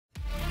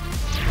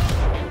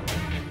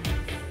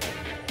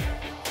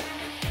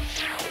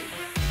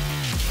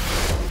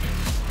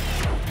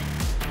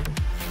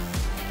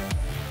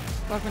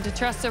Welcome to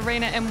Trust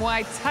Arena in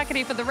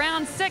Waitakere for the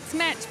round 6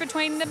 match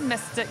between the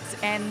Mystics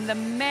and the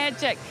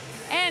Magic.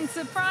 And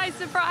surprise,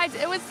 surprise,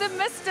 it was the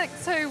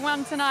Mystics who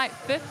won tonight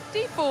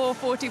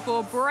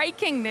 54-44,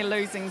 breaking their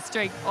losing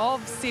streak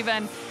of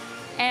 7.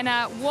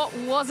 Anna, what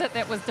was it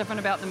that was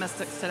different about the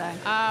Mystics today?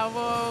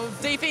 Well,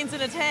 defence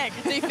and attack.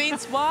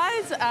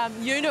 Defence-wise,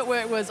 unit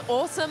work was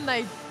awesome.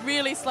 They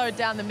really slowed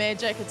down the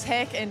Magic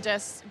attack and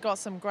just got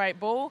some great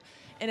ball.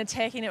 In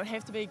attacking, it would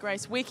have to be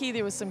Grace Wicke.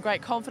 There was some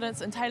great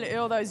confidence. And Taylor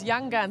Earl, those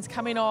young guns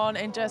coming on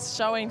and just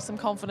showing some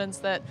confidence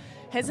that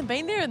hasn't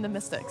been there in the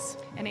Mystics.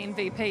 An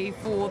MVP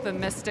for the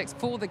Mystics,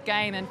 for the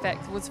game, in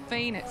fact, was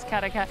Phoenix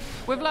Karaka.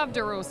 We've loved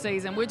her all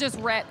season. We're just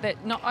rapt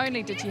that not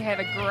only did she have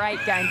a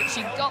great game, but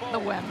she got the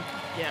win.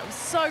 Yeah, it was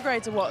so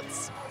great to watch.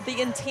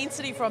 The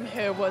intensity from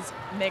her was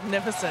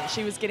magnificent.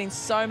 She was getting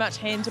so much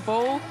hand to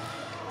ball,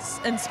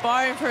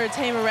 inspiring for her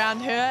team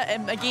around her.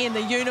 And again,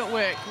 the unit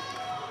work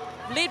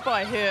led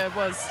by her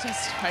was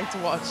just great to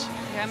watch.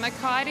 Yeah,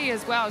 Makairi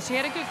as well. She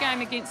had a good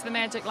game against the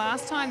Magic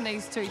last time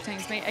these two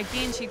teams met.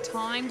 Again, she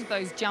timed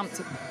those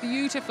jumps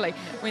beautifully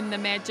when the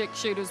Magic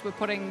shooters were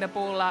putting the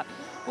ball up.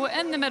 Well,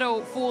 in the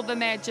middle for the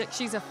Magic,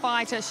 she's a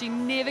fighter. She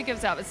never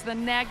gives up. It's the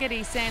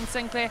naggity Sam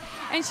Sinclair,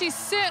 and she's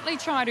certainly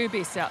tried her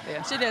best out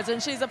there. She does,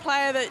 and she's a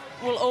player that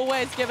will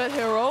always give it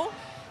her all.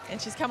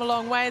 And she's come a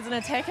long way as an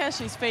attacker.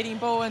 She's feeding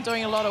ball and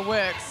doing a lot of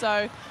work.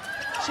 So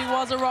she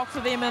was a rock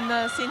for them in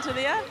the centre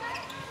there,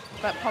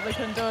 but probably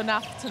couldn't do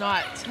enough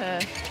tonight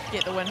to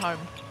get the win home.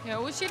 Yeah,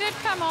 well, she did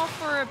come off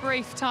for a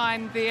brief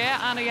time there.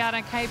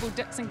 Anayana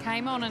Cable-Dixon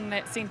came on in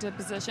that centre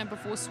position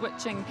before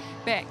switching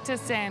back to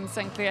Sam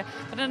Sinclair.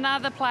 But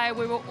another player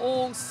we were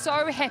all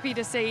so happy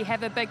to see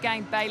have a big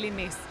game, Bailey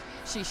Mess.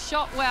 She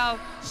shot well,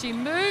 she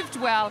moved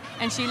well,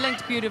 and she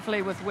linked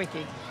beautifully with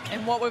Wicke.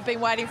 And what we've been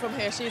waiting from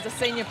her, she's a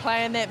senior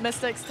player in that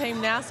Mystics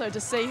team now, so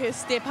to see her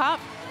step up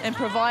and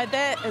provide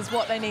that is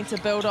what they need to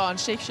build on.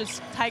 She should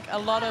take a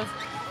lot of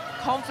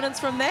confidence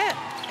from that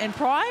and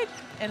pride,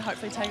 and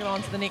hopefully take it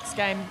on to the next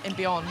game and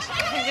beyond. I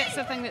think that's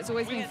the thing that's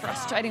always been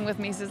frustrating with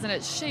Mess, isn't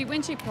it?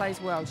 When she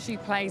plays well, she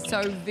plays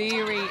so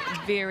very,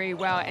 very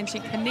well, and she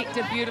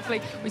connected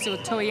beautifully. We saw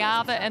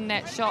Tuiava in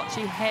that shot.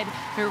 She had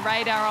her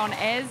radar on,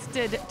 as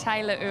did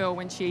Taylor Earl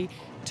when she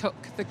took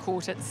the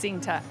court at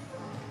centre.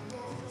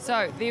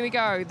 So there we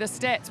go, the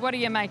stats. What do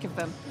you make of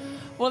them?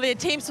 Well, the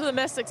attempts for the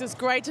Mystics, it's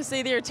great to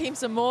see their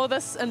attempts are more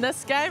in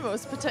this game. It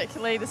was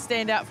particularly the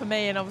standout for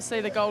me, and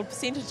obviously the goal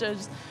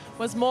percentages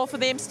was more for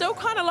them. Still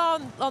kind of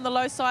low on the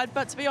low side,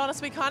 but to be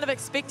honest, we kind of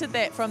expected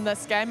that from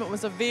this game. It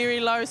was a very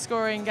low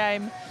scoring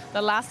game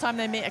the last time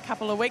they met a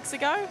couple of weeks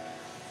ago,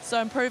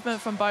 so improvement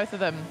from both of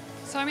them.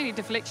 So many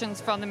deflections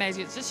from the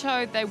Magic. It just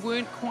showed they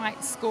weren't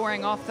quite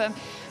scoring off them.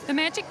 The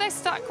Magic, they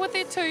stuck with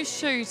their two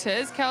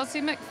shooters.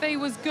 Kelsey McPhee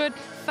was good,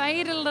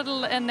 faded a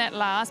little in that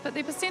last, but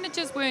their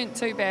percentages weren't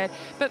too bad.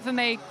 But for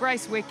me,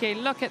 Grace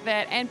Wicke, look at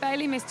that. And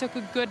Bailey Mess took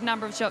a good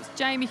number of shots.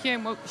 Jamie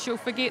Hume, well, she'll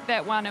forget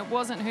that one. It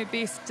wasn't her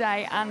best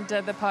day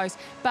under the post.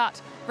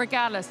 But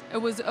regardless,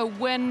 it was a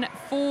win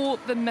for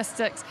the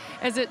Mystics.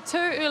 Is it too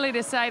early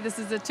to say this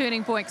is a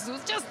turning point? Because it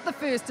was just the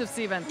first of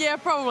 7. Yeah,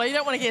 probably. You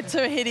don't want to get too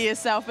ahead of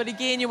yourself. But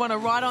again, you want to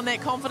ride on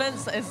that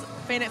confidence. As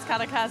Phoenix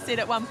Karaka said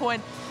at one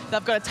point,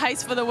 they've got a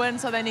taste for the win,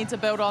 so they need to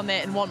build on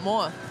that and want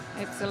more.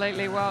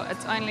 Absolutely. Well,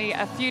 it's only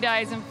a few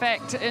days, in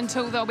fact,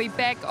 until they'll be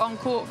back on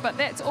court. But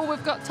that's all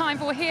we've got time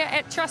for here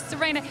at Trust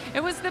Arena.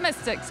 It was the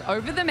Mystics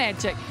over the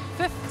Magic,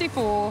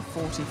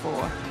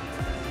 54-44.